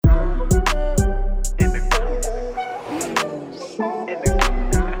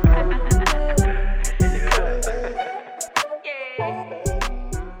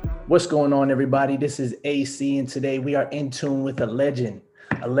What's going on, everybody? This is AC, and today we are in tune with a legend,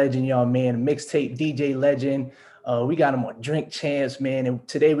 y'all, man, mixtape DJ legend. We got him on Drink Champs, man, and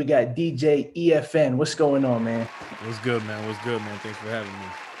today we got DJ EFN. What's going on, man? What's good, man? What's good, man? Thanks for having me.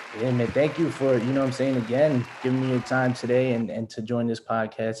 Yeah, man, thank you for, what I'm saying, again, giving me your time today and to join this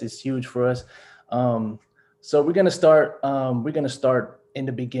podcast. It's huge for us. Um, so we're gonna start in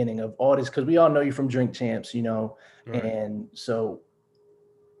the beginning of all this because we all know you from Drink Champs, Right. and so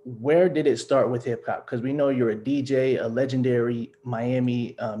where did it start with hip hop? Because we know you're a DJ, a legendary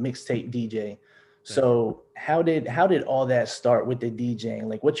Miami mixtape DJ. Thank you. So how did all that start with the DJing?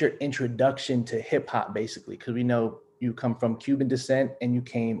 Like, what's your introduction to hip hop, basically? Because we know you come from Cuban descent and you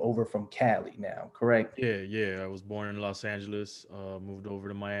came over from Cali now, correct? Yeah. I was born in Los Angeles. Moved over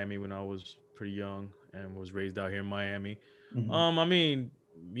to Miami when I was pretty young, and was raised out here in Miami. Hmm. I mean,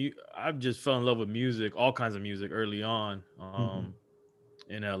 I just fell in love with music, all kinds of music, early on, Hmm.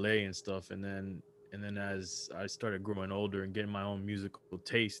 in LA and stuff, and then as I started growing older and getting my own musical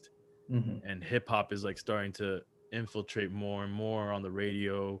taste, Hmm. and hip hop is like starting to infiltrate more and more on the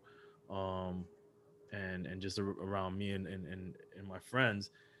radio, um, and just around me and my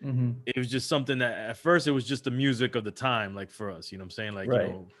friends. Hmm. It was just something that at first it was just the music of the time, like for us, I'm saying, like,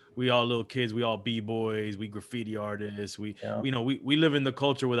 Right. we all little kids, we all b-boys, we graffiti artists, Yeah. we live in the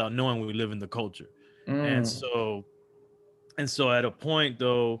culture without knowing we live in the culture. and Mm. so and so at a point,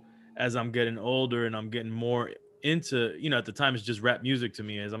 though, as I'm getting older and I'm getting more into, at the time it's just rap music to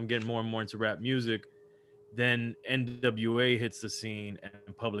me, as I'm getting more and more into rap music, then NWA hits the scene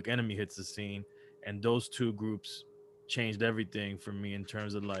and Public Enemy hits the scene, and those two groups changed everything for me in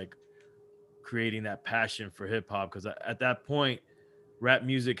terms of like creating that passion for hip hop, because at that point rap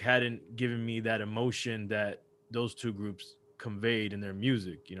music hadn't given me that emotion that those two groups conveyed in their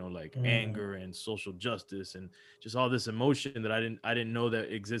music, like Mm. anger and social justice and just all this emotion that I didn't know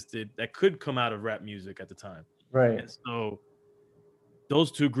that existed, that could come out of rap music at the time. Right. And so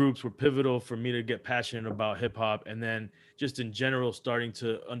those two groups were pivotal for me to get passionate about hip hop, and then just in general starting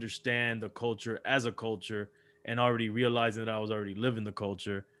to understand the culture as a culture, and already realizing that I was already living the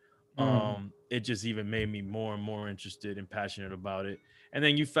culture. Mm. It just even made me more and more interested and passionate about it. And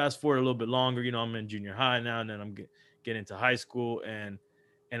then you fast forward a little bit longer, I'm in junior high now, and then I'm getting into high school, and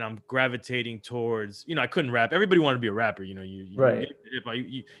I'm gravitating towards, I couldn't rap. Everybody wanted to be a rapper, you get Right. into hip hop,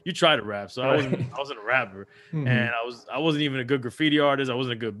 you try to rap. So I wasn't Right. I wasn't a rapper, and Hmm. I wasn't even a good graffiti artist. I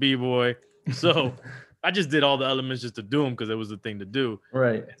wasn't a good b-boy. So I just did all the elements just to do them because it was the thing to do.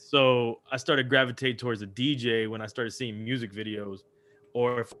 Right. And so I started gravitating towards a DJ when I started seeing music videos,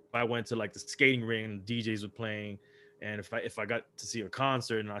 or if I went to like the skating ring and DJs were playing, and if I got to see a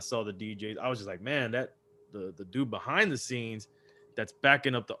concert and I saw the DJs, I was just like, man, that the dude behind the scenes that's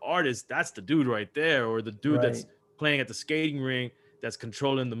backing up the artist, that's the dude right there, or the dude that's Right. playing at the skating ring that's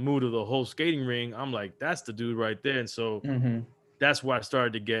controlling the mood of the whole skating ring. I'm like, that's the dude right there. And so Hmm. that's where I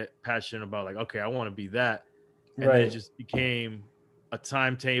started to get passionate about, like, okay, I want to be that. And then it Right. just became a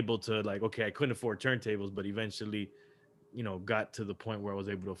timetable to, like, okay, I couldn't afford turntables, but eventually, got to the point where I was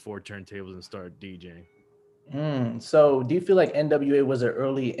able to afford turntables and start DJing. Mm. So, do you feel like NWA was an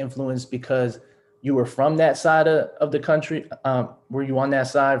early influence because you were from that side of the country? Were you on that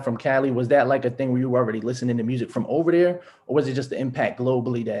side from Cali? Was that like a thing where you were already listening to music from over there, or was it just the impact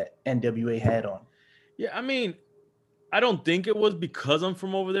globally that NWA had on? Yeah, I mean, I don't think it was because I'm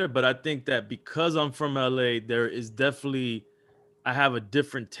from over there, but I think that because I'm from LA, there is definitely, I have a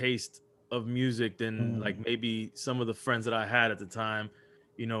different taste of music than Mm. like maybe some of the friends that I had at the time,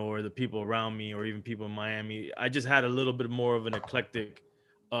 or the people around me, or even people in Miami. I just had a little bit more of an eclectic,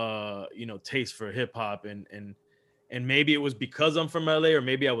 taste for hip hop, and maybe it was because I'm from LA, or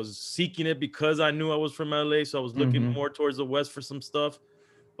maybe I was seeking it because I knew I was from LA, so I was looking Hmm. more towards the West for some stuff.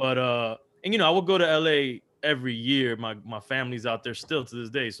 But and I would go to LA every year. My family's out there still to this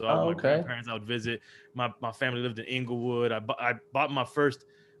day. So Oh, my okay. grandparents I would visit. My family lived in Inglewood. I bought my first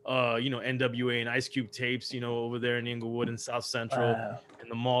NWA and Ice Cube tapes, over there in Inglewood and South Central Wow. in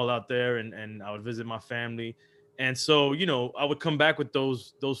the mall out there, and I would visit my family. And so, I would come back with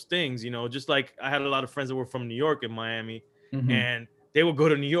those things, just like I had a lot of friends that were from New York and Miami, Hmm. and they would go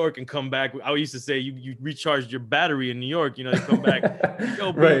to New York and come back. I used to say, you recharged your battery in New York. They come back,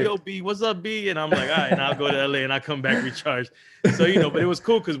 Right. yo B, what's up B? And I'm like, all right, and I'll go to LA and I come back recharged. So, but it was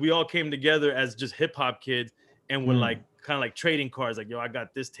cool because we all came together as just hip hop kids, and would like Mm. kind of like trading cards, like, yo, I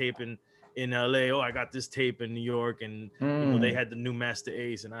got this tape in LA. Oh, I got this tape in New York, and they Mm. had the new Master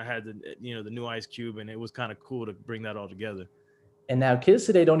Ace, and I had the new Ice Cube, and it was kind of cool to bring that all together. And now kids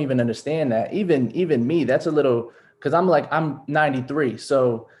today don't even understand that. Even me, that's a little because I'm 93,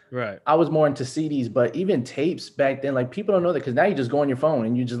 so Right. I was more into CDs, but even tapes back then, like people don't know that because now you just go on your phone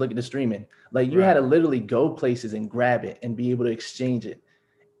and you just look at the streaming. Like you had Right. to literally go places and grab it and be able to exchange it.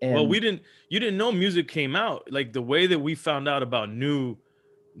 Well, And you didn't know music came out. Like the way that we found out about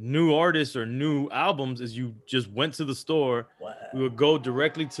new artists or new albums is you just went to the store. We wow. would go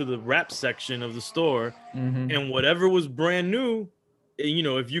directly to the rap section of the store, Hmm. and whatever was brand new, you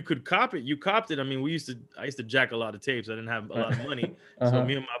know, if you could cop it, you copped it. I mean, I used to jack a lot of tapes. I didn't have a lot of money, so Uh-huh.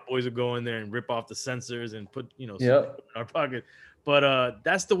 me and my boys would go in there and rip off the sensors and put, you know, CDs Yep. in our pocket. But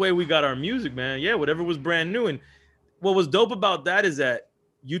that's the way we got our music, man. Yeah, whatever was brand new. And what was dope about that is that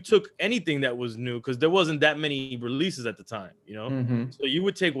you took anything that was new because there wasn't that many releases at the time, you know. Hmm. So you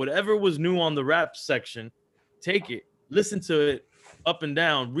would take whatever was new on the rap section, take it, listen to it up and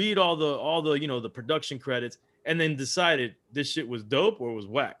down, read all the you know the production credits, and then decided this shit was dope or was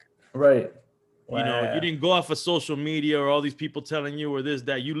whack. Right. You know, you Wow. didn't go off of social media or all these people telling you or this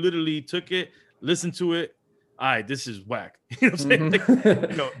that. You literally took it, listened to it. All right, this is whack. You know what I'm saying? Hmm.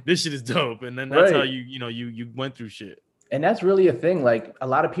 Like, you know, this shit is dope, and then that's how Right. you went through shit. And that's really a thing. Like a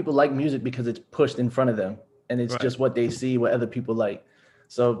lot of people like music because it's pushed in front of them and it's Right. just what they see, what other people like.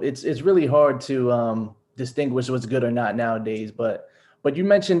 So it's really hard to distinguish what's good or not nowadays. But you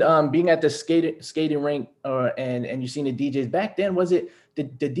mentioned being at the skating rink and you seen the DJs back then. Was it the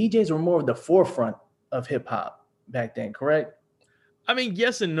DJs were more of the forefront of hip hop back then, correct? I mean,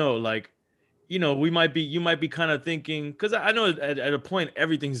 yes and no. Like, you know, you might be kind of thinking because I know at a point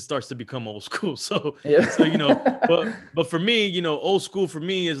everything starts to become old school. So you know, Yeah. but for me, you know, old school for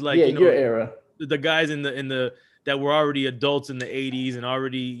me is like Yeah, you your know era. the guys in the that were already adults in the 80s and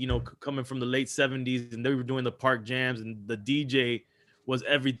already you know coming from the late 70s and they were doing the park jams and the DJ was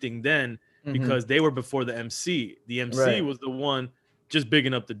everything then Hmm. because they were before the MC. The MC Right. was the one just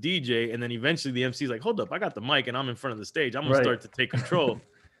bigging up the DJ, and then eventually the MC is like, hold up, I got the mic and I'm in front of the stage. I'm gonna Right. start to take control.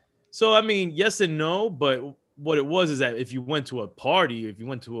 So I mean, yes and no, but what it was is that if you went to a party, if you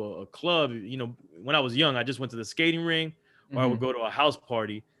went to a club, you know, when I was young, I just went to the skating ring, or I would Hmm. go to a house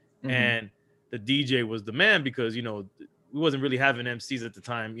party, Hmm. and the DJ was the man because you know we wasn't really having MCs at the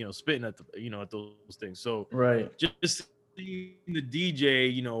time, you know, spitting at the you know at those things. So Right. just seeing the DJ,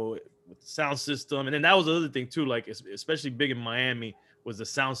 you know, with the sound system, and then that was the other thing too, like especially big in Miami was the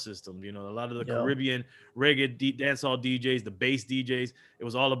sound system. You know, a lot of the Yo. Caribbean reggae dancehall DJs, the bass DJs, it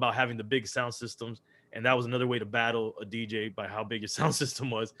was all about having the big sound systems, and that was another way to battle a DJ by how big your sound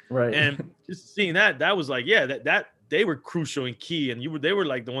system was. Right. And just seeing that was like, yeah, that they were crucial and key, and they were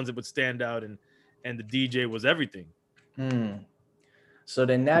like the ones that would stand out, and the DJ was everything. Hmm. So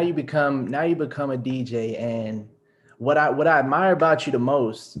then now you become a DJ, and what I admire about you the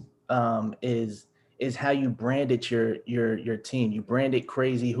most is how you branded your team. You branded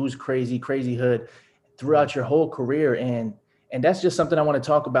Crazy, Who's Crazy, Crazy Hood Mhm. throughout your whole career, and that's just something I want to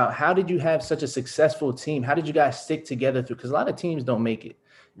talk about. How did you have such a successful team? How did you guys stick together through? Because a lot of teams don't make it,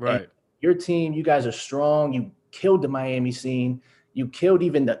 and Right. your team, you guys are strong. You killed the Miami scene. You killed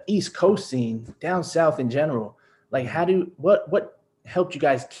even the East Coast scene down south in general. Like, Mhm. what helped you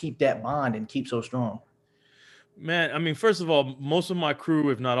guys keep that bond and keep so strong? Man, I mean, first of all, most of my crew,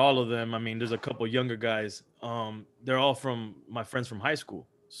 if not all of them, I mean, there's a couple younger guys. They're all from my friends from high school.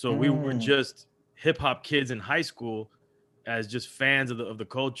 So we were Mm, just hip hop kids in high school as just fans of the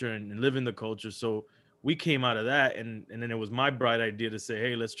culture and living the culture. So we came out of that and then it was my bright idea to say,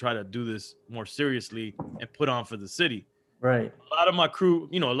 hey, let's try to do this more seriously and put on for the city. right. A lot of my crew,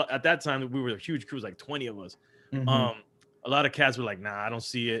 you know, at that time we were a huge crew, it was like 20 of us. Hmm. Um, a lot of cats were like, nah, I don't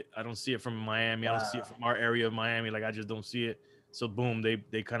see it. I don't see it from Miami. I don't see it Wow. from our area of Miami. Like I just don't see it. So boom,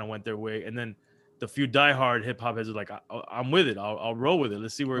 they kind of went their way. And then the few diehard hip hop heads are like, I'm with it. I'll roll with it.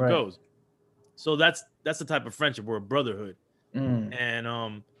 Let's see where it Right. goes. So that's the type of friendship. We're a brotherhood. Mm,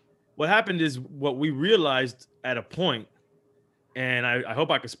 And what happened is what we realized at a point, and I hope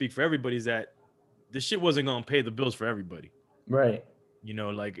I can speak for everybody, is that this shit wasn't gonna pay the bills for everybody. right. You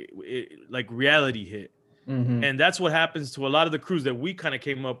know, like like reality hit. Hmm. And that's what happens to a lot of the crews that we kind of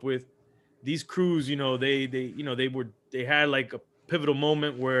came up with. These crews, you know, they had like a pivotal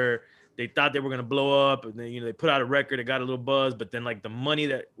moment where they thought they were gonna blow up, and then you know they put out a record, it got a little buzz, but then like the money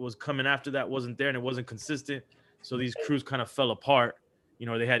that was coming after that wasn't there and it wasn't consistent. So these crews kind of fell apart. You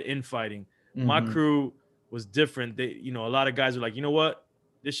know, they had infighting. My Hmm. crew was different. They, you know, a lot of guys were like, you know what,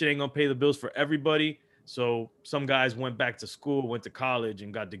 this shit ain't gonna pay the bills for everybody. So some guys went back to school, went to college,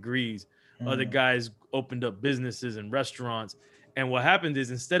 and got degrees. Other Mm, guys opened up businesses and restaurants. And what happened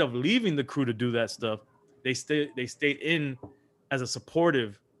is instead of leaving the crew to do that stuff, they stayed in as a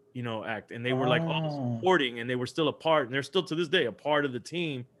supportive, you know, act. And they were like all oh, supporting and they were still a part, and they're still to this day a part of the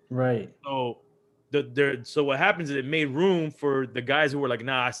team. right. So so what happens is it made room for the guys who were like,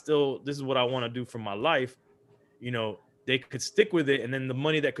 nah, this is what I want to do for my life. You know, they could stick with it, and then the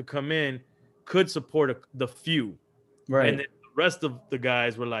money that could come in could support the few. Right. And then the rest of the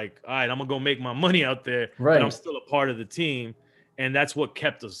guys were like, all right, I'm gonna go make my money out there, Right. but I'm still a part of the team. And that's what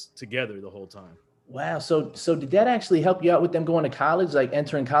kept us together the whole time. Wow. So did that actually help you out with them going to college, like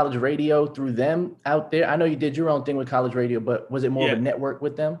entering college radio through them out there? I know you did your own thing with college radio, but was it more of a network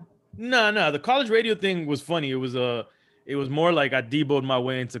with them? No. The college radio thing was funny. It was more like I deboed my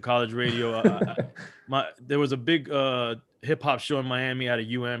way into college radio. There was a big hip hop show in Miami at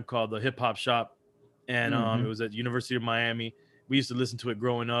a UM called the Hip Hop Shop, and it was at University of Miami. We used to listen to it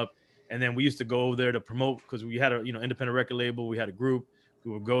growing up, and then we used to go over there to promote because we had a independent record label. We had a group.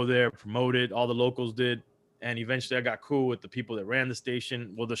 We would go there, promote it. All the locals did, and eventually I got cool with the people that ran the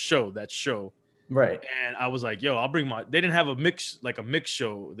station. Well, that show. Right. And I was like, yo, I'll bring they didn't have a mix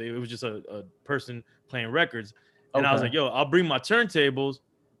show. It was just a person playing records. And I was like, yo, I'll bring my turntables.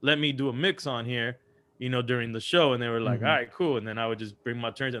 Let me do a mix on here, during the show. And they were like, all right, cool. And then I would just bring my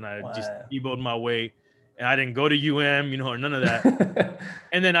turns and I just deboed my way. And I didn't go to UM, or none of that.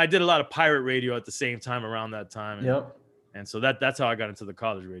 And then I did a lot of pirate radio at the same time around that time. And, and so that's how I got into the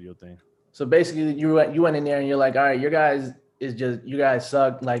college radio thing. So basically you went in there and you're like, all right, you guys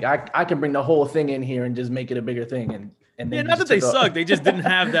suck. Like I can bring the whole thing in here and just make it a bigger thing. And then not that they suck. They just didn't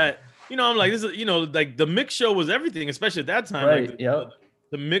have that, I'm like, this is, like the mix show was everything, especially at that time. Right. Like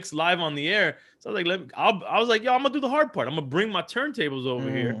the mix live on the air. So I was like, I was like, yo, I'm gonna do the hard part. I'm gonna bring my turntables over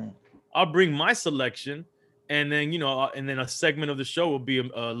here. I'll bring my selection. And then, and then a segment of the show will be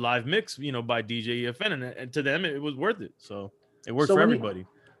a live mix, by DJ EFN. And to them, it was worth it. So it worked for everybody.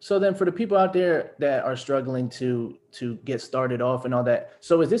 So then for the people out there that are struggling to get started off and all that.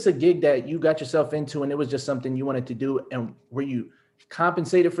 So is this a gig that you got yourself into and it was just something you wanted to do? And were you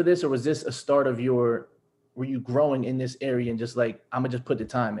compensated for this? Or was this a start of were you growing in this area and just like, I'm gonna just put the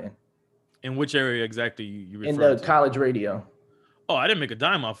time in? In which area exactly you refer to? In the college radio. Oh, I didn't make a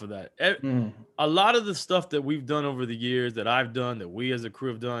dime off of that. A lot of the stuff that we've done over the years that I've done, that we as a crew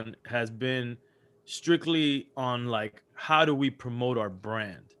have done, has been strictly on like, how do we promote our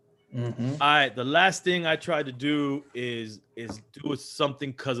brand? The last thing I tried to do is do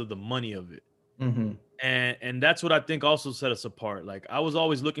something because of the money of it. And that's what I think also set us apart. Like I was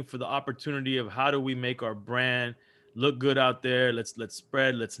always looking for the opportunity of how do we make our brand look good out there? Let's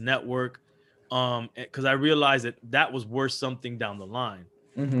spread, let's network. Because I realized that was worth something down the line.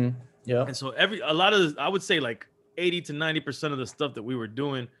 Yeah. And so I would say like 80 to 90% of the stuff that we were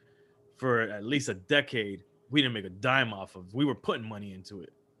doing for at least a decade, we didn't make a dime off of. We were putting money into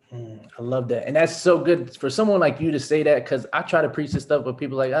it. I love that. And that's so good for someone like you to say that, because I try to preach this stuff, but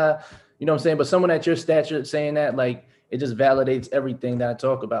people like, you know what I'm saying? But someone at your stature saying that, like, it just validates everything that I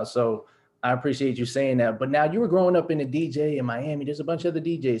talk about. So I appreciate you saying that. But now you were growing up in a DJ in Miami. There's a bunch of other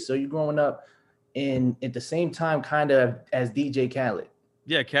DJs. So you're growing up at the same time kind of as DJ Khaled.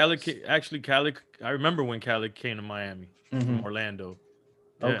 Yeah, Khaled, I remember when Khaled came to Miami from Orlando.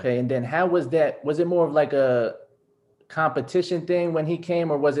 Yeah. Okay, and then how was that? Was it more of like a competition thing when he came,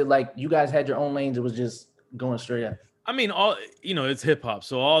 or was it like you guys had your own lanes, it was just going straight up? I mean, it's hip hop,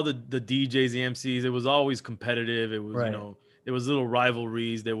 so all the DJs, the MCs, it was always competitive. It was, there was little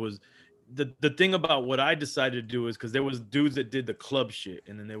rivalries. There was the thing about what I decided to do is because there was dudes that did the club shit,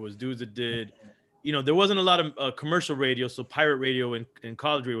 and then there was dudes that did, there wasn't a lot of commercial radio, so pirate radio and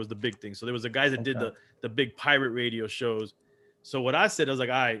college radio was the big thing. So there was the guys that did the big pirate radio shows. So what I said, I was like,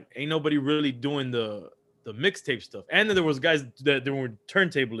 all right, ain't nobody really doing the mixtape stuff. And then there was guys that there were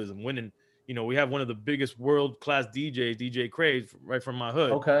turntablism winning. We have one of the biggest world-class DJs, DJ Crave, right from my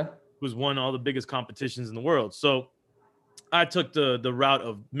hood. Okay. Who's won all the biggest competitions in the world. So I took the route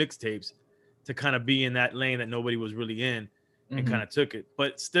of mixtapes to kind of be in that lane that nobody was really in, and kind of took it.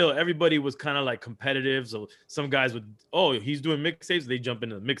 But still, everybody was kind of like competitive. So some guys would, he's doing mixtapes, they jump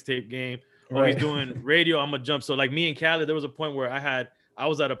into the mixtape game. He's doing radio, I'm gonna jump. So like me and Khaled, there was a point where I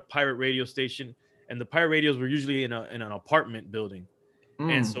was at a pirate radio station, and the pirate radios were usually in an apartment building.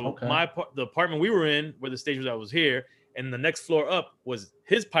 And so the apartment we were in, where the station was, I was here, and the next floor up was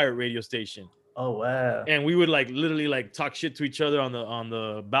his pirate radio station. Oh wow! And we would like literally like talk shit to each other on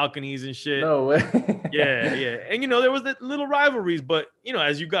the balconies and shit. No way. yeah. And there was that little rivalries, but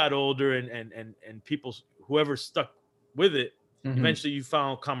as you got older and people, whoever stuck with it, eventually you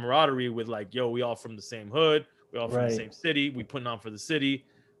found camaraderie with like, yo, we all from the same hood, we all from the same city, we putting on for the city.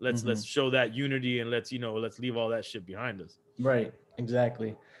 Let's show that unity, and let's leave all that shit behind us. Right.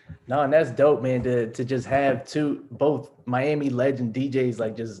 Exactly. No, and that's dope, man, to just have both Miami legend DJs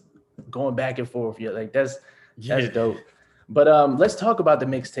like just going back and forth. Yeah, like that's dope. But let's talk about the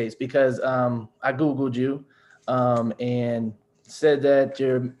mixtapes because I googled you and said that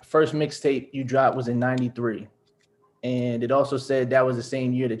your first mixtape you dropped was in '93, and it also said that was the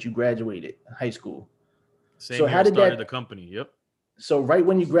same year that you graduated high school. So Same year how I did started the that? company. Yep. So right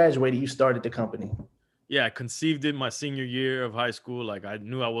when you graduated, you started the company. Yeah, I conceived it my senior year of high school. Like I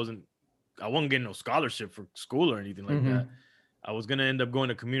knew I wasn't getting no scholarship for school or anything like that. Mm-hmm. I was gonna end up going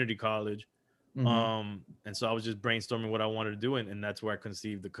to community college. Mm-hmm. And so I was just brainstorming what I wanted to do, and that's where I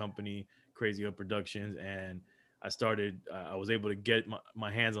conceived the company, Crazy Up Productions, and I started. I was able to get my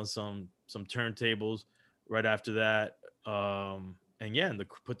hands on some turntables right after that, and yeah, and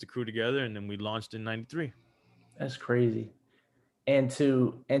put the crew together, and then we launched in '93. That's crazy. And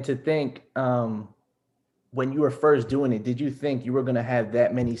to think, when you were first doing it, did you think you were gonna have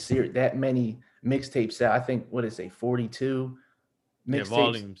that many mixtapes out? I think what is it, 42 Yeah, mixtapes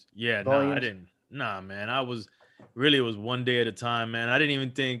volumes. Yeah, nah, I volumes? didn't. Nah, man, I was really it was one day at a time, man. I didn't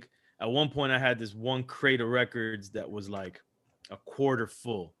even think. At one point, I had this one crate of records that was like a quarter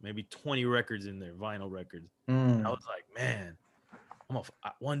full, maybe 20 records in there, vinyl records. And I Mm. was like, man,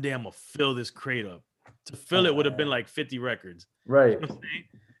 one day I'm gonna fill this crate up. To fill it Oh would have been man. like 50 records. You Right. know what I'm saying?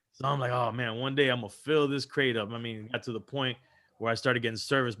 So I'm like, oh man, one day I'm gonna fill this crate up. I mean, it got to the point where I started getting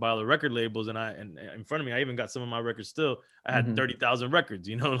serviced by all the record labels, and in front of me, I even got some of my records still. I had Hmm. 30,000 records,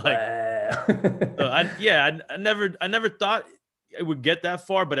 like Wow. so I never thought it would get that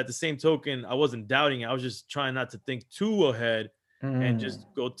far, but at the same token, I wasn't doubting it. I was just trying not to think too ahead and Mm. just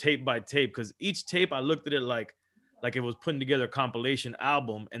go tape by tape because each tape I looked at it like it was putting together a compilation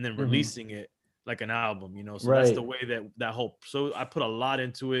album and then Hmm. releasing it like an album. So that's the Right. way that whole. So I put a lot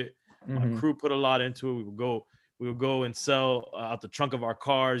into it. My Hmm. crew put a lot into it. We would go and sell out the trunk of our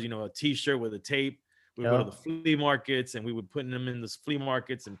cars, a T-shirt with a tape. We would go to Yeah. the flea markets and we would put them in the flea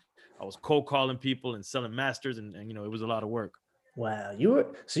markets, and I was cold calling people and selling masters, and it was a lot of work. Wow. You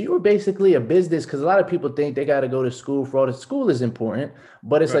were basically a business because a lot of people think they got to go to school for all the school is important,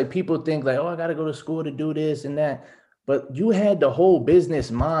 but it's Right. like people think like, oh, I got to go to school to do this and that. But you had the whole business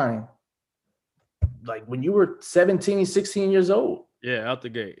mind like when you were 17, 16 years old. Yeah, out the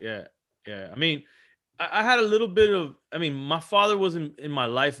gate. Yeah. Yeah. I mean, I had a little bit of, I mean, my father wasn't in my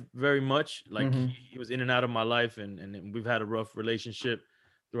life very much. Like he, Hmm. he was in and out of my life, and we've had a rough relationship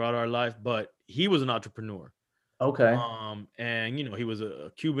throughout our life, but he was an entrepreneur. Okay. And he was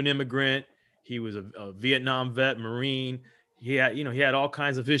a Cuban immigrant. He was a Vietnam vet, Marine. He had all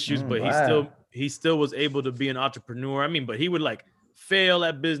kinds of issues, Mm, but he wow. still he still was able to be an entrepreneur. I mean, but he would like fail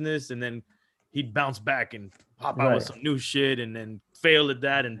at business, and then he'd bounce back and pop out with Right. some new shit, and then fail at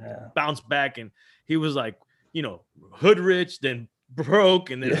that and Yeah. bounce back. And he was like, hood rich, then broke,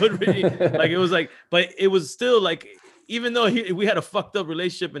 and then hood rich. Like it Yeah. was like, but it was still like, even though we had a fucked up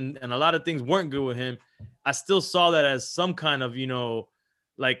relationship, and a lot of things weren't good with him, I still saw that as some kind of,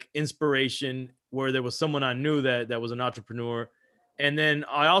 like inspiration where there was someone I knew that was an entrepreneur. And then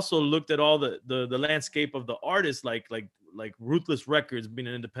I also looked at all the landscape of the artists, like Ruthless Records being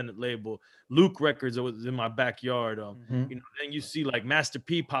an independent label, Luke Records that was in my backyard. Hmm. Then you see like Master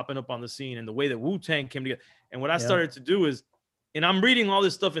P popping up on the scene, and the way that Wu-Tang came together. And what I Yeah. started to do is, and I'm reading all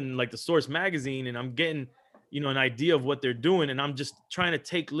this stuff in like the Source magazine, and I'm getting, an idea of what they're doing, and I'm just trying to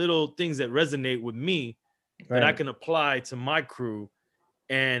take little things that resonate with me that I Right. can apply to my crew.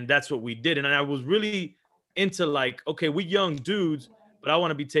 And that's what we did. And I was really into like, okay, we young dudes, but I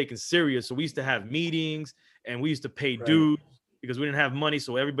want to be taken serious. So we used to have meetings, and we used to pay Right. dues because we didn't have money.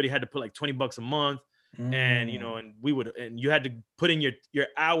 So everybody had to put like $20 a month. And Mm. and you had to put in your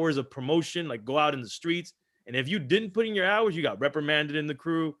hours of promotion, like go out in the streets. And if you didn't put in your hours, you got reprimanded in the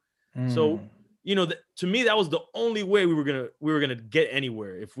crew. So Mm. to me, that was the only way we were gonna get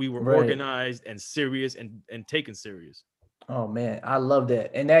anywhere, if we were Right. organized and serious and taken serious. Oh man, I love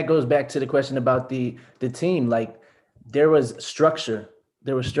that. And that goes back to the question about the team. Like there was structure.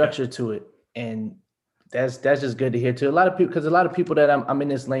 There was Yeah. structure to it. And that's just good to hear too. A lot of people because a lot of people that I'm in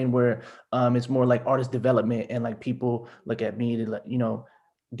this lane where it's more like artist development and like people look at me to like,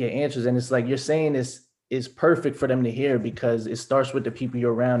 get answers. And it's like you're saying this is perfect for them to hear because it starts with the people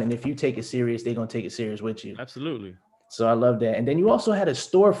you're around. And if you take it serious, they're gonna take it serious with you. Absolutely. So I love that. And then you also had a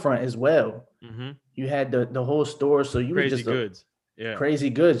storefront as well. Hmm. You had the whole store. So you was Crazy just a goods. Yeah. crazy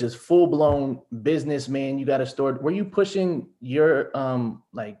goods, just full blown businessman. You got a store. Were you pushing your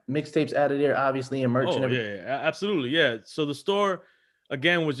like mixtapes out of there, obviously, and merch and Oh everything? yeah, yeah, absolutely. Yeah. So the store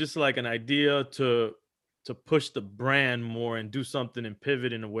again was just like an idea to push the brand more and do something and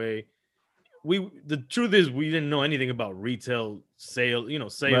pivot in a way. the truth is we didn't know anything about retail sales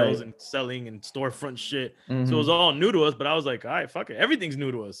Right. and selling and storefront shit. So it was Hmm. all new to us. But I was like, all right, fuck it, everything's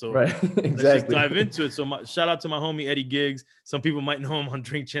new to us. So Right. let's just Exactly. dive into it. So shout out to my homie Eddie Giggs. Some people might know him on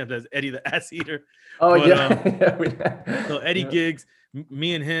Drink Champs as Eddie the Ass Eater. Oh But yeah. so Eddie Yeah. Giggs,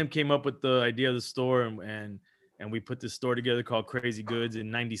 me and him came up with the idea of the store, and we put this store together called Crazy Goods in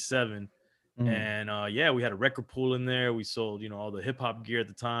 '97. Mm. And yeah, we had a record pool in there. We sold, all the hip hop gear at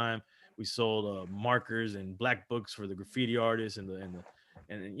the time. We sold markers and black books for the graffiti artists and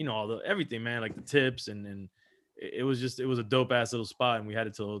all the everything, man, like the tips and it was a dope ass little spot, and we had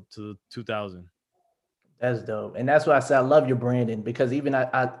it till to 2000. That's dope. And that's why I say I love your branding, because even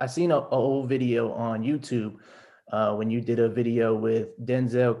I seen a old video on YouTube when you did a video with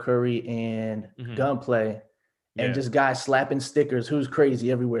Denzel Curry and Hmm. Gunplay, and Yeah, just guys slapping stickers. Who's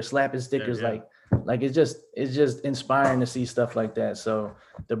crazy everywhere, slapping yeah, stickers, yeah. like it's just inspiring to see stuff like that. So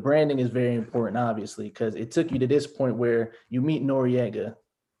the branding is very important, obviously, because it took you to this point where you meet Noriega.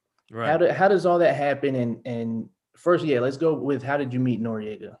 Right. How does all that happen? And first, yeah, let's go with how did you meet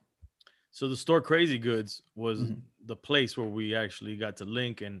Noriega? So the store Crazy Goods was Mhm. the place where we actually got to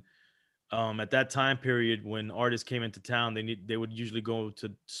link. And at that time period when artists came into town, they would usually go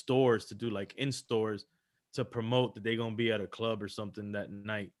to stores to do like in stores to promote that they're gonna be at a club or something that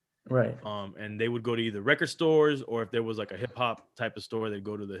night. Right. And they would go to either record stores, or if there was like a hip hop type of store, they'd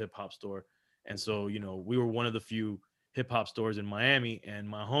go to the hip hop store. And so, we were one of the few hip hop stores in Miami. And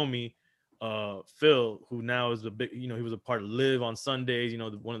my homie, Phil, who now is the big, he was a part of Live on Sundays,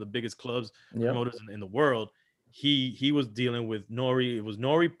 one of the biggest clubs Yep. promoters in the world. He was dealing with Nori. It was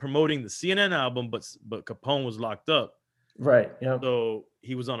Nori promoting the CNN album, but Capone was locked up. Right. Yep. So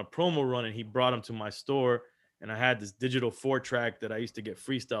he was on a promo run, and he brought him to my store. And I had this digital 4-track that I used to get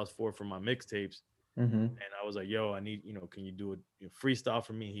freestyles for my mixtapes. Hmm. And I was like, yo, I need, can you do a freestyle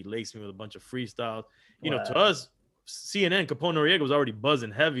for me? He laced me with a bunch of freestyles. To Wow. us, CNN, Capone Noriega was already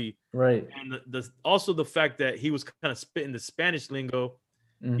buzzing heavy. Right. And also the fact that he was kind of spitting the Spanish lingo.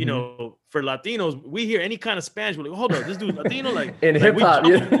 Hmm. For Latinos, we hear any kind of Spanish, we're like, hold up, this dude's Latino, In like hip we hop,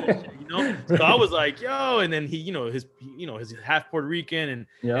 jump on that yeah. shit. So I was like, yo, and then he, his half Puerto Rican, and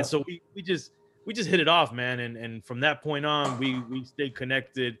Yeah. so we just hit it off, man, and from that point on, we stayed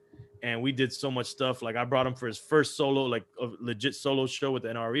connected, and we did so much stuff. Like I brought him for his first solo, like a legit solo show with the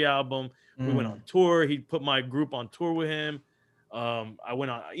NRE album. We went on Mm. tour. He put my group on tour with him. I went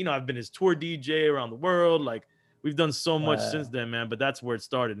on, I've been his tour DJ around the world. Like we've done so much since Wow. then, man. But that's where it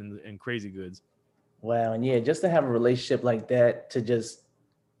started in Crazy Goods. Wow. And yeah, just to have a relationship like that, to just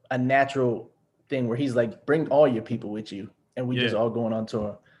a natural thing where he's like, bring all your people with you, and we just Yeah. all going on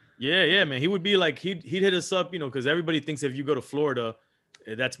tour. Yeah, yeah, man. He would be like, he'd hit us up, because everybody thinks if you go to Florida,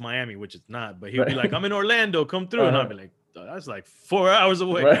 that's Miami, which it's not. But he would be like, Right. I'm in Orlando, come through. And I'd Uh-huh. be like, that's like 4 hours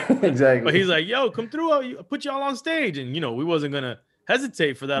away. Right. But Exactly. he's like, yo, come through. I'll put y'all on stage. And, we wasn't going to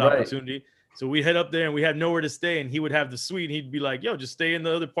hesitate for that Right. opportunity. So we head up there, and we had nowhere to stay. And he would have the suite. And he'd be like, yo, just stay in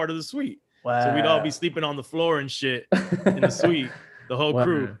the other part of the suite. So we'd all be Wow. sleeping on the floor and shit in the suite, the whole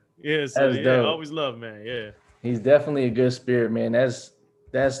crew. Wow. Yeah. So, That's yeah, dope. always love, man. Yeah. He's definitely a good spirit, man. That's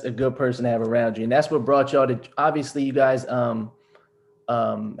a good person to have around you, and that's what brought y'all to. Obviously, you guys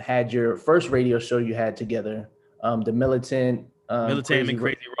had your first radio show you had together, the Militant Militant Crazy. and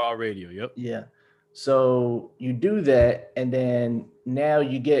Crazy Raw Radio. Yep. Yeah. So you do that, and then now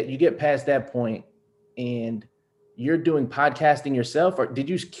you get past that point, and you're doing podcasting yourself, or did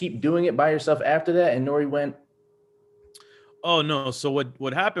you keep doing it by yourself after that? And Nori went, Oh no. So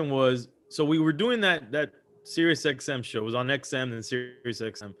what happened was, so we were doing that Sirius XM show. It was on XM and Sirius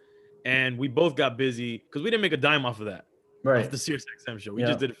XM. And we both got busy because we didn't make a dime off of that, off right. the Sirius XM show. We Yeah.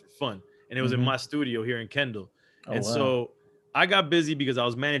 just did it for fun. And it was in Hmm. my studio here in Kendall. Oh And wow. so I got busy because I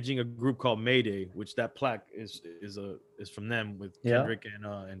was managing a group called Mayday, which that plaque is from them with Yeah. Kendrick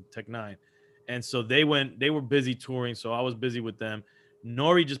and Tech Nine. And so they were busy touring, so I was busy with them.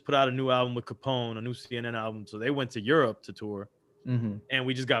 Nori just put out a new album with Capone, a new CNN album. So they went to Europe to tour, Hmm. and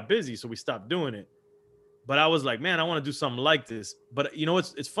we just got busy, so we stopped doing it. But I was like, man, I want to do something like this. But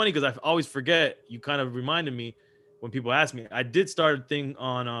it's funny because I always forget. You kind of reminded me when people ask me. I did start a thing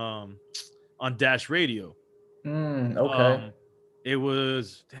on Dash Radio. Okay. It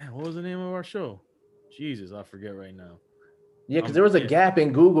was, damn, what was the name of our show? Jesus, I forget right now. Yeah, because there was a Yeah. gap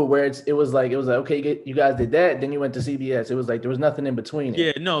in Google where it was like okay, you guys did that, then you went to CBS. It was like there was nothing in between it.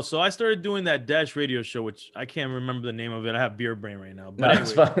 Yeah, no. So I started doing that Dash Radio show, which I can't remember the name of it. I have beer brain right now. No, But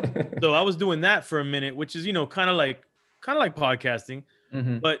it's anyway, fine. so I was doing that for a minute, which is kind of like podcasting.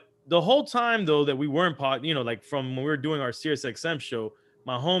 Hmm. But the whole time though that we weren't like from when we were doing our Sirius XM show,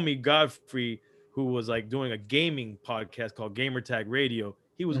 my homie Godfrey, who was like doing a gaming podcast called Gamer Tag Radio,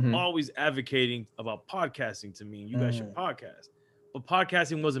 he was always advocating about podcasting to me. You guys should podcast. But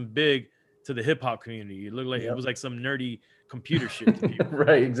podcasting wasn't big to the hip hop community. It looked like it was like some nerdy computer shit to people.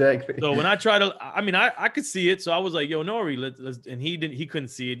 Right, exactly. So when I tried to, I mean, I could see it. So I was like, yo, Nori, let's, and he couldn't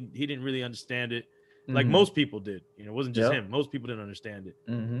see it. He didn't really understand it. Like most people did. You know, it wasn't just him. Most people didn't understand it.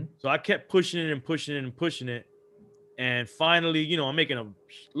 So I kept pushing it and pushing it and pushing it. And finally, you know, I'm making a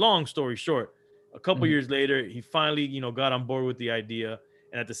long story short. A couple years later, he finally, you know, got on board with the idea.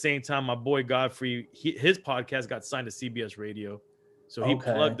 And at the same time, my boy Godfrey, his podcast got signed to CBS Radio. So he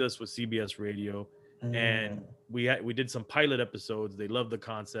plugged us with CBS Radio. And we did some pilot episodes. They loved the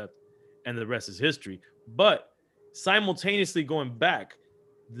concept, and the rest is history. But simultaneously going back,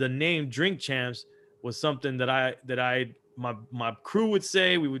 the name Drink Champs was something that my crew would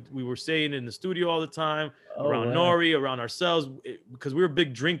say. We were saying in the studio all the time, around Nori, around ourselves, because we were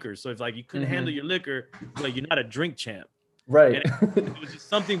big drinkers. So if like you couldn't handle your liquor, like you're not a drink champ. Right. And it was just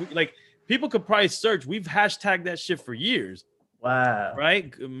something like people could probably search. We've hashtagged that shit for years. Wow.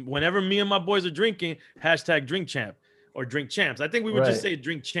 Right. Whenever me and my boys are drinking, hashtag drink champ or drink champs. I think we would just say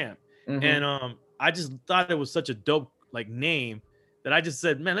drink champ. And I just thought it was such a dope like name that I just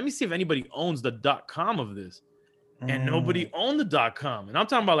said, man, let me see if anybody owns the .com of this. And nobody owned the .com. And I'm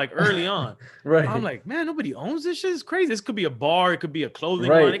talking about like early on. Right. I'm like, man, nobody owns this shit. It's crazy. This could be a bar. It could be a clothing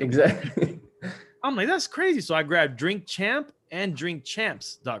line. Right, exactly. I'm like, that's crazy. So I grabbed Drink Champ and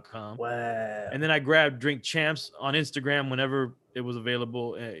drinkchamps.com. Wow. And then I grabbed Drink Champs on Instagram whenever it was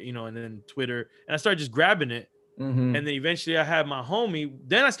available, you know, and then Twitter. And I started just grabbing it. And then eventually I had my homie.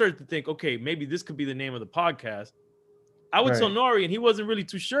 Then I started to think, okay, maybe this could be the name of the podcast. I would tell Nori, and he wasn't really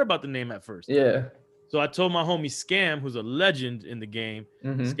too sure about the name at first. Yeah. So I told my homie Scam, who's a legend in the game.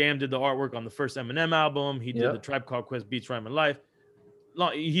 Scam did the artwork on the first Eminem album. He did the Tribe Called Quest Beats Rhyme and Life.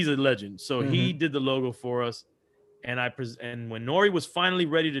 He's a legend. So he did the logo for us. And and when Nori was finally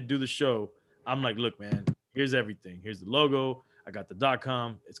ready to do the show, I'm like, look, man, here's everything. Here's the logo. I got the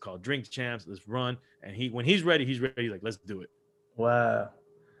 .com. It's called Drink Champs. Let's run. And when he's ready. He's like, let's do it. Wow.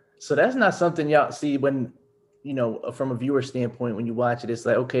 So that's not something y'all see when, you know, from a viewer standpoint, when you watch it, it's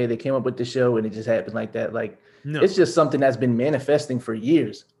like, okay, they came up with the show and it just happened like that. Like, it's just something that's been manifesting for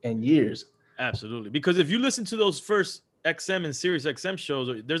years and years. Absolutely. Because if you listen to those first XM and Sirius XM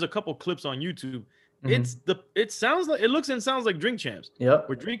shows, there's a couple clips on YouTube. It looks and sounds like Drink Champs. Yep.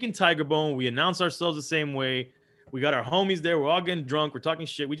 We're drinking Tiger Bone. We announce ourselves the same way. We got our homies there. We're all getting drunk. We're talking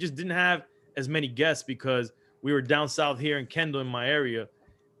shit. We just didn't have as many guests because we were down south here in Kendall in my area.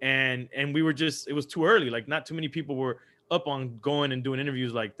 And we were just, it was too early. Like not too many people were up on going and doing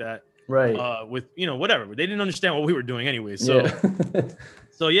interviews like that. Right. With, you know, whatever. They didn't understand what we were doing anyway. So,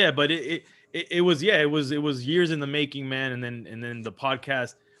 but it was years in the making, man. And then the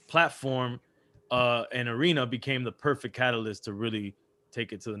podcast platform and arena became the perfect catalyst to really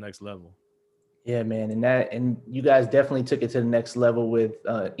take it to the next level. Yeah, man. And you guys definitely took it to the next level with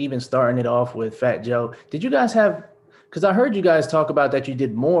even starting it off with Fat Joe. Did you guys have, because I heard you guys talk about that you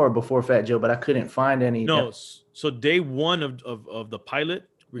did more before Fat Joe, but I couldn't find any. No. So day one of the pilot,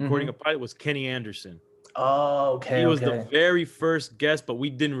 recording a pilot, was Kenny Anderson. Oh, okay. He was the very first guest, but we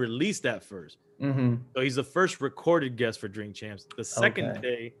didn't release that first. So he's the first recorded guest for Drink Champs. The second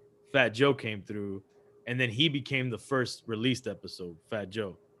day, Fat Joe came through, and then he became the first released episode, Fat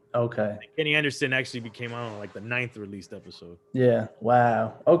Joe. Okay. And Kenny Anderson actually became, I don't know, like the 9th released episode. Yeah.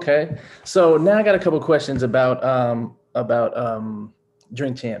 Wow. Okay. So now I got a couple questions about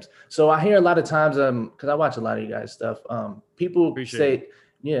Drink Champs. So I hear a lot of times, because I watch a lot of you guys' stuff, people say,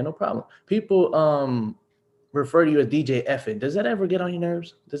 yeah, no problem. People refer to you as DJ Effin. Does that ever get on your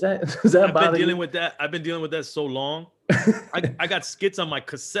nerves? Does that bother you? I've been dealing with that so long. I got skits on my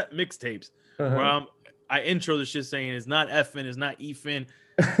cassette mixtapes where I intro the shit saying it's not Effin, it's not Efin.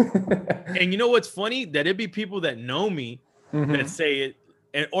 And you know what's funny? That it'd be people that know me that say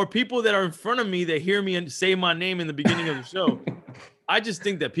it, or people that are in front of me that hear me and say my name in the beginning of the show. I just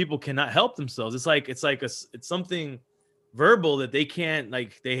think that people cannot help themselves. It's something verbal that they can't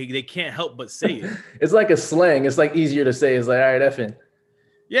they can't help but say it. It's like a slang. It's like easier to say. It's like, all right, Effin.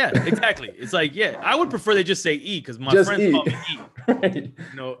 Yeah, exactly. It's like, yeah, I would prefer they just say E because my friends call me E. Right. You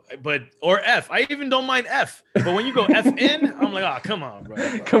know, or F. I even don't mind F. But when you go FN, I'm like, oh, come on,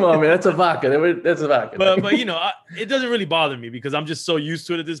 bro. Come on, man. That's a vodka. That's a vodka. But you know, it doesn't really bother me because I'm just so used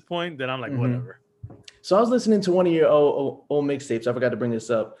to it at this point that I'm like, whatever. So I was listening to one of your old mixtapes. I forgot to bring this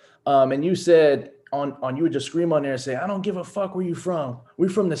up. And you said on you would just scream on there and say, I don't give a fuck where you from. We're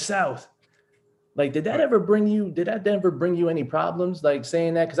from the South. Like, did that ever bring you any problems, like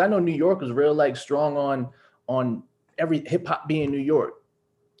saying that? Because I know New York was real, like, strong on every hip hop being New York.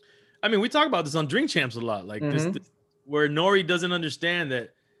 I mean, we talk about this on Drink Champs a lot. Like, where Nori doesn't understand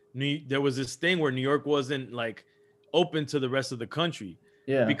that there was this thing where New York wasn't like open to the rest of the country.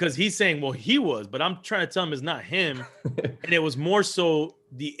 Yeah. Because he's saying, well, he was, but I'm trying to tell him it's not him. And it was more so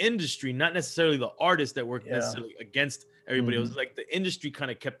the industry, not necessarily the artists that were necessarily against everybody. It was like the industry kind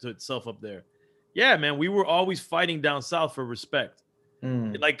of kept itself up there. Yeah, man, we were always fighting down south for respect.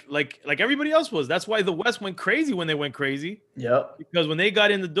 Like everybody else was. That's why the West went crazy when they went crazy. Yep. Because when they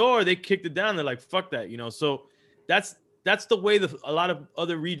got in the door, they kicked it down. They're like, fuck that, you know. So that's the way a lot of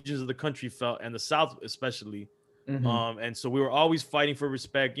other regions of the country felt, and the South especially. And so we were always fighting for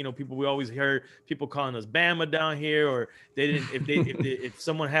respect. You know, we always heard people calling us Bama down here, or they didn't. If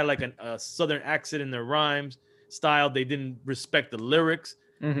someone had like a Southern accent in their rhymes style, they didn't respect the lyrics.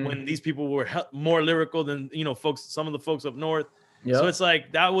 When these people were more lyrical than, you know, some of the folks up north. Yep. So it's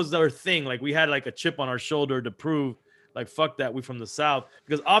like that was their thing. Like we had like a chip on our shoulder to prove, like, fuck that, we from the South.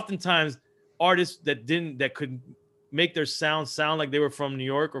 Because oftentimes artists that could make their sound like they were from New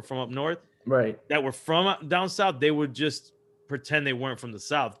York or from up north, right, that were from down south, they would just pretend they weren't from the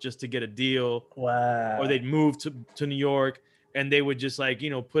South just to get a deal. Wow. Or they'd move to New York, and they would just, like, you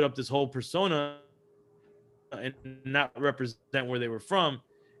know, put up this whole persona and not represent where they were from.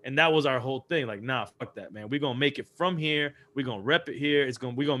 And that was our whole thing. Like, nah, fuck that, man. We're gonna make it from here. We're gonna rep it here.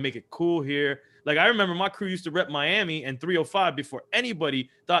 We're gonna make it cool here. Like, I remember my crew used to rep Miami and 305 before anybody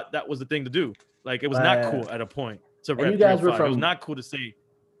thought that was the thing to do. Like, it was not cool at a point to rep 305. It was not cool to say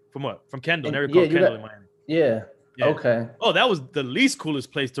from what? From Kendall. Never called Kendall in Miami. Yeah. Okay. Oh, that was the least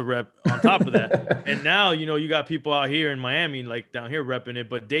coolest place to rep on top of that. And now, you know, you got people out here in Miami, like down here repping it,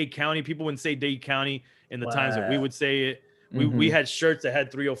 but Dade County, people wouldn't say Dade County in the times that we would say it. We had shirts that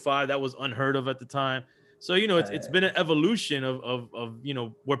had 305. That was unheard of at the time. So, you know, it's been an evolution of you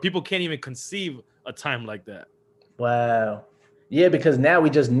know, where people can't even conceive a time like that. Wow. Yeah, because now we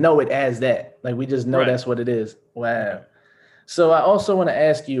just know it as that. Like, we just know that's what it is. Wow. Yeah. So I also want to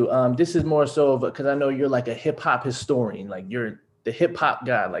ask you, this is more so of because I know you're like a hip hop historian, like you're the hip hop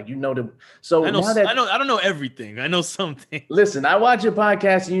guy, like, you know, so I don't know everything. I know something. Listen, I watch your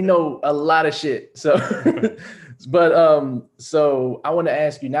podcast and you know a lot of shit. So, but so I want to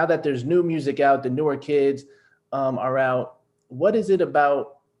ask you, now that there's new music out, the newer kids are out, what is it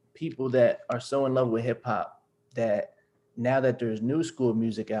about people that are so in love with hip hop that now that there's new school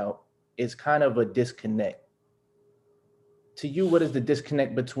music out, it's kind of a disconnect? To you, what is the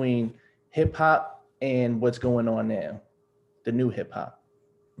disconnect between hip hop and what's going on now, the new hip hop?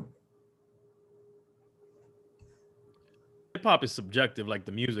 Hip hop is subjective, like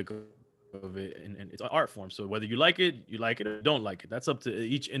the music of it, and it's an art form. So whether you like it or don't like it, that's up to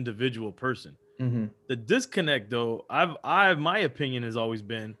each individual person. The disconnect, though, my opinion has always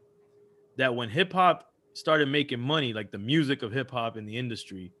been that when hip hop started making money, like the music of hip hop in the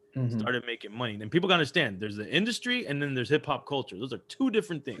industry started making money, then people gotta understand there's the industry and then there's hip hop culture. Those are two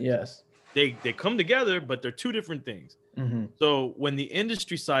different things. Yes, they come together, but they're two different things. So when the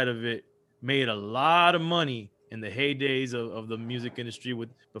industry side of it made a lot of money in the heydays of the music industry,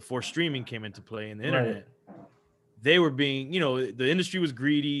 before streaming came into play and the internet, they were being, you know, the industry was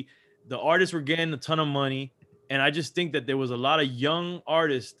greedy, the artists were getting a ton of money, and I just think that there was a lot of young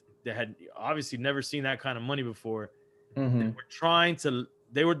artists that had obviously never seen that kind of money before. They were trying to,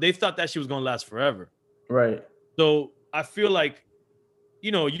 they thought that shit was gonna last forever. Right. So I feel like,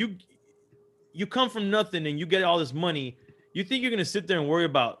 you know, you come from nothing and you get all this money. You think you're gonna sit there and worry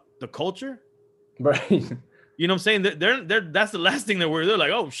about the culture? Right. You know what I'm saying? They're that's the last thing they're worried. They're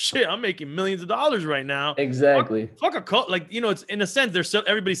like, oh shit, I'm making millions of dollars right now. Exactly. Fuck a cult. Like, you know, it's in a sense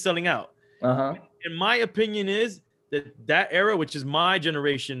everybody's selling out. And my opinion is that era, which is my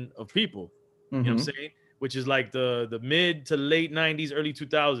generation of people, you know what I'm saying? Which is like the mid to late 90s, early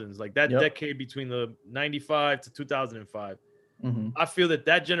 2000s, like that decade between the 95 to 2005. I feel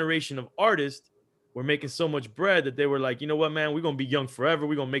that generation of artists were making so much bread that they were like, you know what, man, we're going to be young forever.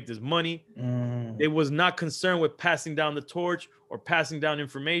 We're going to make this money. They was not concerned with passing down the torch or passing down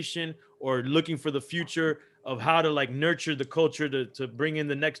information or looking for the future of how to like nurture the culture to bring in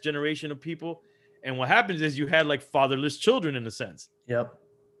the next generation of people. And what happens is you had like fatherless children in a sense. Yep.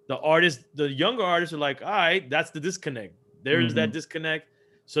 The younger artists are like, all right, that's the disconnect. There's that disconnect.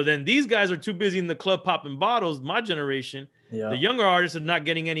 So then these guys are too busy in the club popping bottles, my generation. The younger artists are not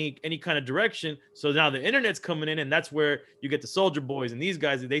getting any kind of direction. So now the internet's coming in, and that's where you get the Soulja Boys and these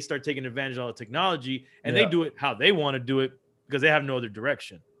guys, they start taking advantage of all the technology, and they do it how they want to do it because they have no other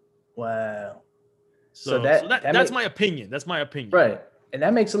direction. Wow. So that's my opinion. That's my opinion. Right. And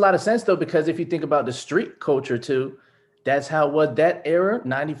that makes a lot of sense, though, because if you think about the street culture too, that's how it was that era,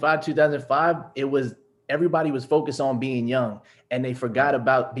 95, 2005. It was, everybody was focused on being young and they forgot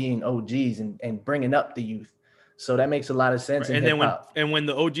about being OGs and bringing up the youth. So that makes a lot of sense Right. in And hip then hop. when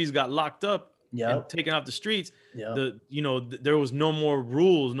the OGs got locked up and Yep. taken off the streets, Yep. there was no more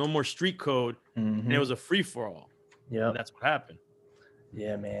rules, no more street code, and it Hmm. was a free for all, and Yep. that's what happened.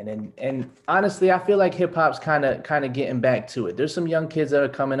 Yeah, man. And honestly, I feel like hip hop's kind of getting back to it. There's some young kids that are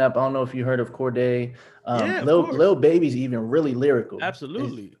coming up. I don't know if you heard of Corday. Yeah, of Lil course, Baby's even really lyrical.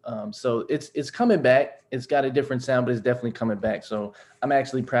 absolutely. So it's coming back. It's got a different sound, but it's definitely coming back. So I'm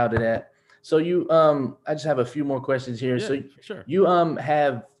actually proud of that. So I just have a few more questions here. Yeah, So for sure. you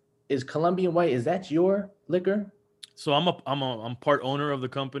have is Colombian White, is that your liquor? So I'm part owner of the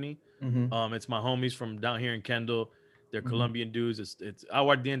company. Mm-hmm. It's my homies from down here in Kendall. They're Mm-hmm. Colombian dudes. It's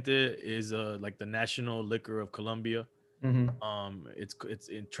Aguardiente is like the national liquor of Colombia. Mm-hmm. It's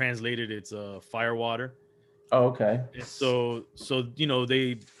translated. It's firewater. Oh, okay. And so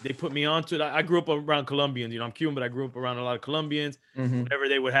they put me onto it. I grew up around Colombians. I'm Cuban, but I grew up around a lot of Colombians. Mm-hmm. Whenever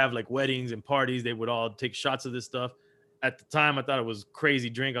they would have like weddings and parties, they would all take shots of this stuff. At the time, I thought it was crazy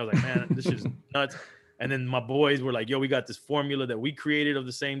drink. I was like, man, this is nuts. And then my boys were like, yo, we got this formula that we created of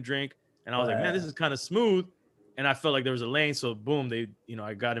the same drink. And I was like, man, this is kind of smooth. And I felt like there was a lane. So boom,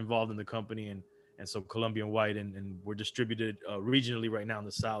 I got involved in the company and so Colombian White and we're distributed regionally right now in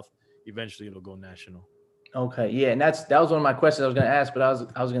the South. Eventually it'll go national. Okay, yeah, and that was one of my questions I was going to ask, but I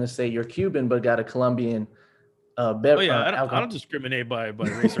was going to say you're Cuban, but got a Colombian I don't discriminate by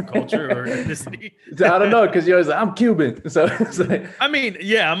race or culture or ethnicity. I don't know, because you're always like, I'm Cuban, so it's like, I mean,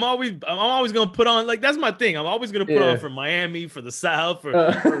 yeah, I'm always gonna put on, like, that's my thing. I'm always gonna put on for Miami, for the South,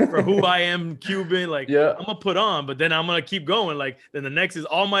 for who I am, Cuban. Like, yeah. I'm gonna put on, but then I'm gonna keep going. Like, then the next is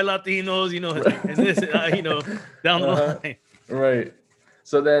all my Latinos, and this, down the line. Right.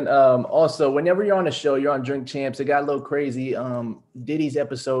 So then, also, whenever you're on a show, you're on Drink Champs, it got a little crazy. Diddy's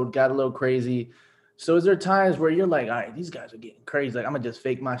episode got a little crazy. So is there times where you're like, all right, these guys are getting crazy. Like, I'm gonna just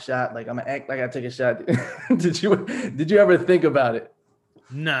fake my shot. Like, I'm gonna act like I take a shot. Did you ever think about it?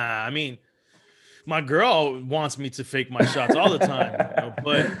 Nah, I mean, my girl wants me to fake my shots all the time,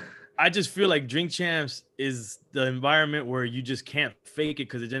 but I just feel like Drink Champs is the environment where you just can't fake it,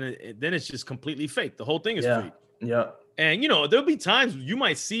 because then it's just completely fake. The whole thing is fake. Yeah. And there'll be times you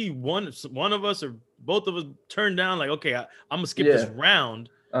might see one of us or both of us turn down, like, okay, I'm gonna skip this round.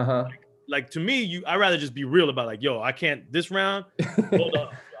 Like to me, I'd rather just be real about, like, yo, I can't this round. Hold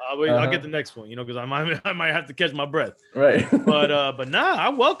up, I'll get the next one, because I might have to catch my breath. Right. But nah, I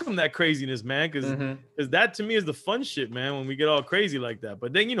welcome that craziness, man, because that to me is the fun shit, man. When we get all crazy like that.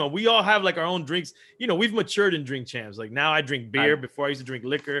 But then we all have like our own drinks. We've matured in Drink Champs. Like now I drink beer. Before I used to drink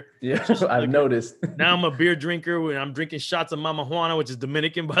liquor. Yeah, I've noticed. Now I'm a beer drinker when I'm drinking shots of Mama Juana, which is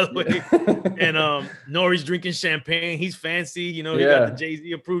Dominican, by the way. And Nori's drinking champagne. He's fancy, he got the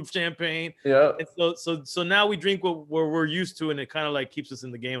Jay-Z approved champagne. Yeah. And so now we drink what we're used to, and it kind of like keeps us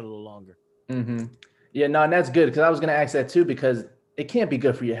in the game a little longer. Mm-hmm. Yeah, no, and that's good, because I was gonna ask that too, because it can't be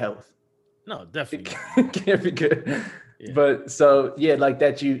good for your health. No, definitely it can't be good. Yeah. But so yeah, like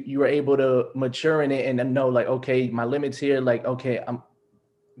that you were able to mature in it and know, like, okay, my limits here, like, okay, I'm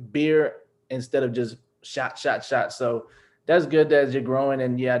beer instead of just shot. So that's good that you're growing.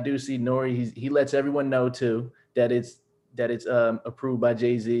 And yeah, I do see Nori, he lets everyone know too that it's approved by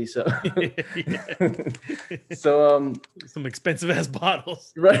Jay-Z. So so some expensive ass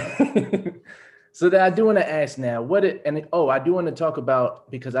bottles. Right. So that I do want to ask now, I do want to talk about,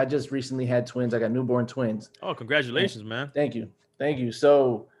 because I just recently had twins. I got newborn twins. Oh, congratulations, man. Thank you.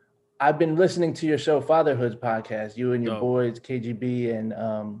 So I've been listening to your show, Fatherhood's podcast, you and your boys, KGB and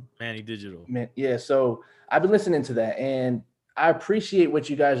Manny Digital. Yeah. So I've been listening to that, and I appreciate what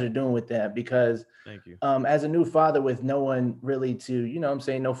you guys are doing with that, because thank you. As a new father with no one really to,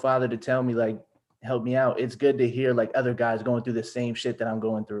 no father to tell me, like, help me out. It's good to hear like other guys going through the same shit that I'm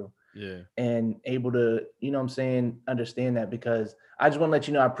going through. Yeah. And able to, understand that, because I just want to let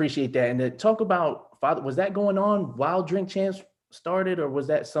you know I appreciate that. And to talk about father, was that going on while Drink Champs started, or was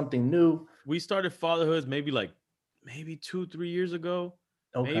that something new? We started Fatherhoods maybe 2-3 years ago.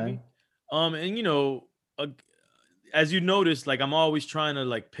 Okay. Maybe. And as you notice, like, I'm always trying to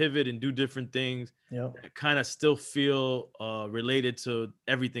like pivot and do different things. Yep. I kind of still feel related to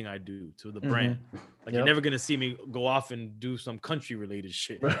everything I do, to the brand. Like, you're never gonna see me go off and do some country related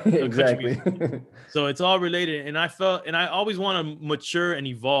shit. Right, exactly. So it's all related, and I always want to mature and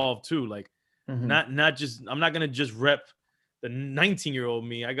evolve too. Like, not just, I'm not gonna just rep the 19-year-old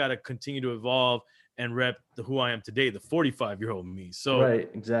me. I gotta continue to evolve and rep who I am today, the 45-year-old me. So right,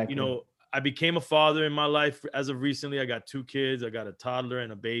 exactly. I became a father in my life as of recently. I got 2 kids. I got a toddler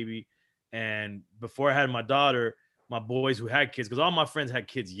and a baby. And before I had my daughter, my boys who had kids, because all my friends had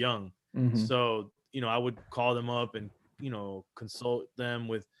kids young. So, I would call them up and, consult them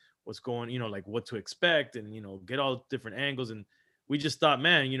with what's going, like what to expect, and get all different angles. And we just thought,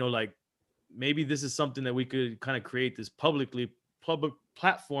 man, like maybe this is something that we could kind of create this public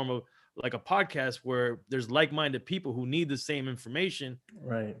platform of like a podcast where there's like-minded people who need the same information,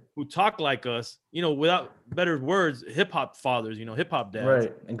 Right. who talk like us, without better words, hip hop fathers, hip hop dads,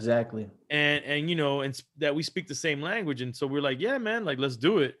 Right. Exactly. and that we speak the same language. And so we're like, yeah, man, like let's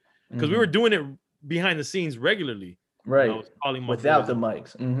do it, because we Mhm. were doing it behind the scenes regularly. I Right. was calling my Without boys. the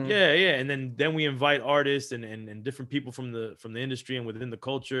mics. Mhm. Yeah, yeah, and then we invite artists and different people from the industry and within the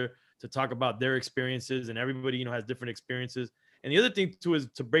culture to talk about their experiences, and everybody has different experiences. And the other thing too is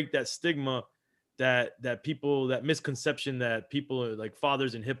to break that stigma, that people, that misconception that people are like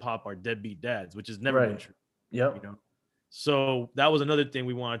fathers in hip hop are deadbeat dads, which has never been Right. true, you Yep. know. So that was another thing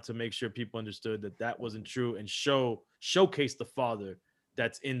we wanted to make sure people understood, that wasn't true, and showcase the father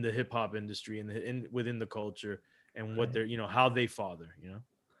that's in the hip hop industry and within the culture, and what Right. they're how they father.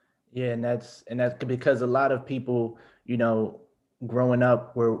 Yeah, and that's because a lot of people, you know, growing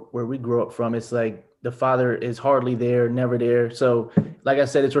up where we grew up from, it's like the father is hardly there, never there. So, like I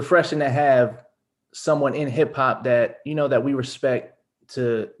said, it's refreshing to have someone in hip hop that that we respect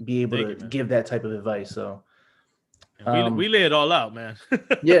to be able Thank to you, man. give that type of advice. So, And we um, lay it all out, man.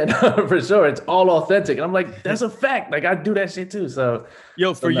 yeah, no, for sure, it's all authentic, and I'm like, that's a fact. Like I do that shit too. So,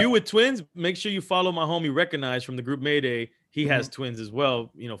 Yo, so for you no, with twins, make sure you follow my homie Recognize from the group Mayday. He has mhm. twins as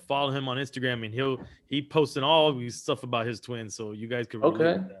well. Follow him on Instagram, and he posting all these stuff about his twins, so you guys could relate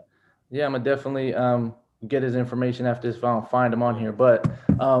Okay. with that. Yeah, I'm gonna definitely get his information after this. If I don't find him on Yeah. here,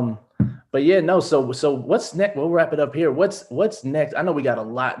 um, but yeah, no. So what's next? We'll wrap it up here. What's next? I know we got a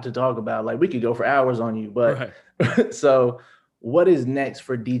lot to talk about. Like we could go for hours on you, but Right. so what is next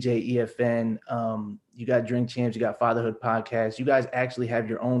for DJ EFN? You got Drink Champs, you got Fatherhood Podcast. You guys actually have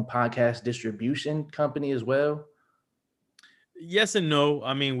your own podcast distribution company as well. Yes and no.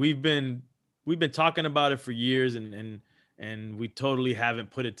 I mean, we've been talking about it for years, and we totally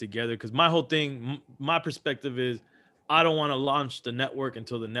haven't put it together, because my whole thing, my perspective is, I don't want to launch the network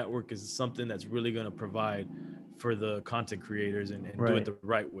until the network is something that's really going to provide for the content creators, and do it Right. the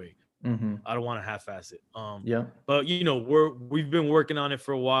right way. Mm-hmm. I don't want to half-ass it. Yeah. But we've been working on it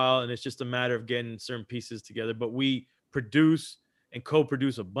for a while, and it's just a matter of getting certain pieces together. But we produce and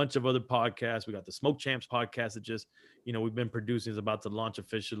co-produce a bunch of other podcasts. We got the Smoke Champs podcast that just, we've been producing, is about to launch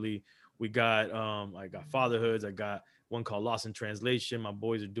officially. We got I got Fatherhoods. I got one called Lost in Translation. My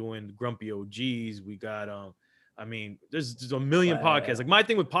boys are doing Grumpy OGs. We got I mean, there's just a million podcasts. Wow. Like my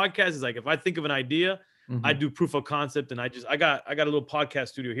thing with podcasts is, like, if I think of an idea, I Mm-hmm. do proof of concept, and I got a little podcast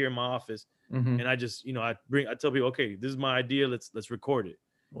studio here in my office, Mm-hmm. and I just, I tell people, okay, this is my idea, let's record it,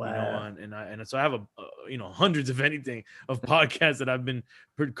 Wow. and so I have hundreds of anything of podcasts that I've been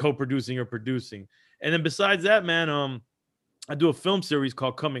co-producing or producing. And then besides that, man, I do a film series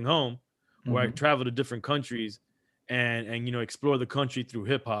called Coming Home, where I Mm-hmm. travel to different countries, and explore the country through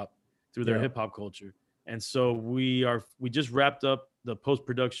hip hop, through their Yeah. hip hop culture. And so we just wrapped up the post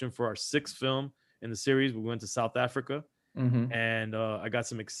production for our sixth film in the series. We went to South Africa, Mm-hmm. and I got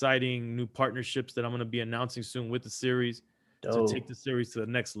some exciting new partnerships that I'm going to be announcing soon with the series, to take Dope. the series to the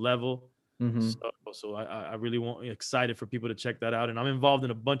next level. Mm-hmm. So I really excited for people to check that out. And I'm involved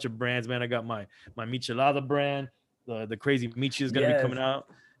in a bunch of brands, man. I got my Michelada brand, the Crazy Michi is going to be coming Yes. out.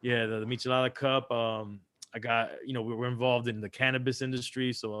 Yeah, the Michelada Cup. I got, we're involved in the cannabis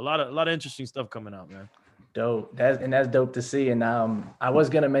industry, so a lot of interesting stuff coming out, man. Dope. That's dope to see. And I was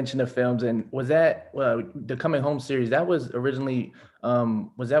gonna mention the films, and was that the Coming Home series? That was originally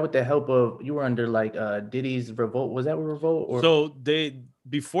was that with the help of, you were under like Diddy's Revolt? Was that with Revolt or? So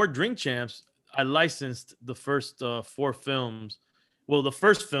before Drink Champs, I licensed the first four films. Well, the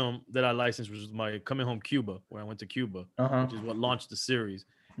first film that I licensed was my Coming Home Cuba, where I went to Cuba, Uh-huh. which is what launched the series.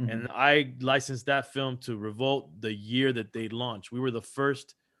 Mm-hmm. And I licensed that film to Revolt the year that they launched. We were the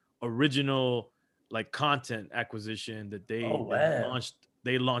first original, like, content acquisition that Oh they wow. launched.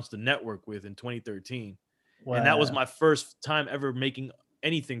 They launched the network with in 2013, and that was Wow. my first time ever making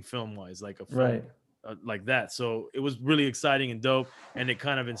anything film wise, like a film Right. like that. So it was really exciting and dope, and it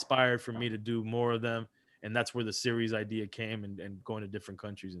kind of inspired for me to do more of them. And that's where the series idea came, and going to different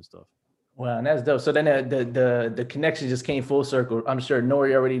countries and stuff. Wow, and that's dope. So then the connection just came full circle. I'm sure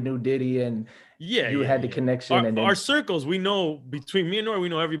Nori already knew Diddy, and Yeah, you yeah, had the yeah. connection, Our and our then circles, we know, between me and Nora, we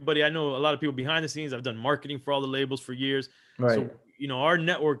know everybody. I know a lot of people behind the scenes. I've done marketing for all the labels for years. right. So, our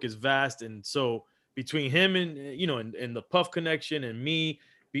network is vast. And so between him and, and the Puff connection, and me,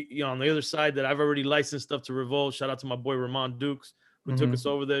 on the other side, that I've already licensed stuff to Revolt. Shout out to my boy Ramon Dukes, who took us Mm-hmm.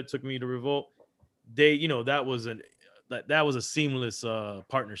 over there, took me to Revolt. They, that was a seamless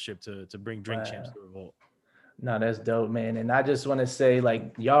partnership to bring Drink Champs Wow. to Revolt. No, that's dope, man. And I just want to say,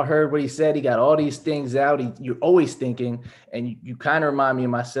 like, y'all heard what he said. He got all these things out. You're always thinking, and you kind of remind me of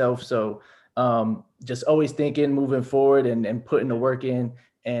myself. So just always thinking, moving forward and putting the work in.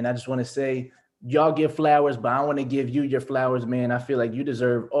 And I just want to say, y'all give flowers, but I want to give you your flowers, man. I feel like you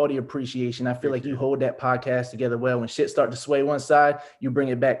deserve all the appreciation. I feel like you hold that podcast together well. When shit start to sway one side, you bring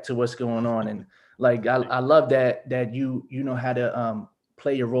it back to what's going on. And like, I love that you know how to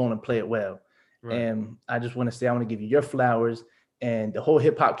play your role and play it well. Right. And I just want to say, I want to give you your flowers and the whole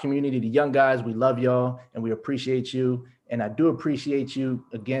hip hop community, the young guys. We love y'all and we appreciate you. And I do appreciate you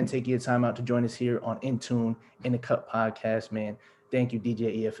again taking your time out to join us here on In Tune in the Cut podcast, man. Thank you,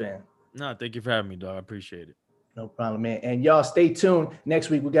 DJ EFN. No, thank you for having me, dog. I appreciate it. No problem, man. And y'all stay tuned. Next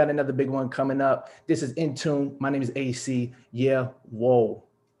week, we got another big one coming up. This is In Tune. My name is AC. Yeah, whoa.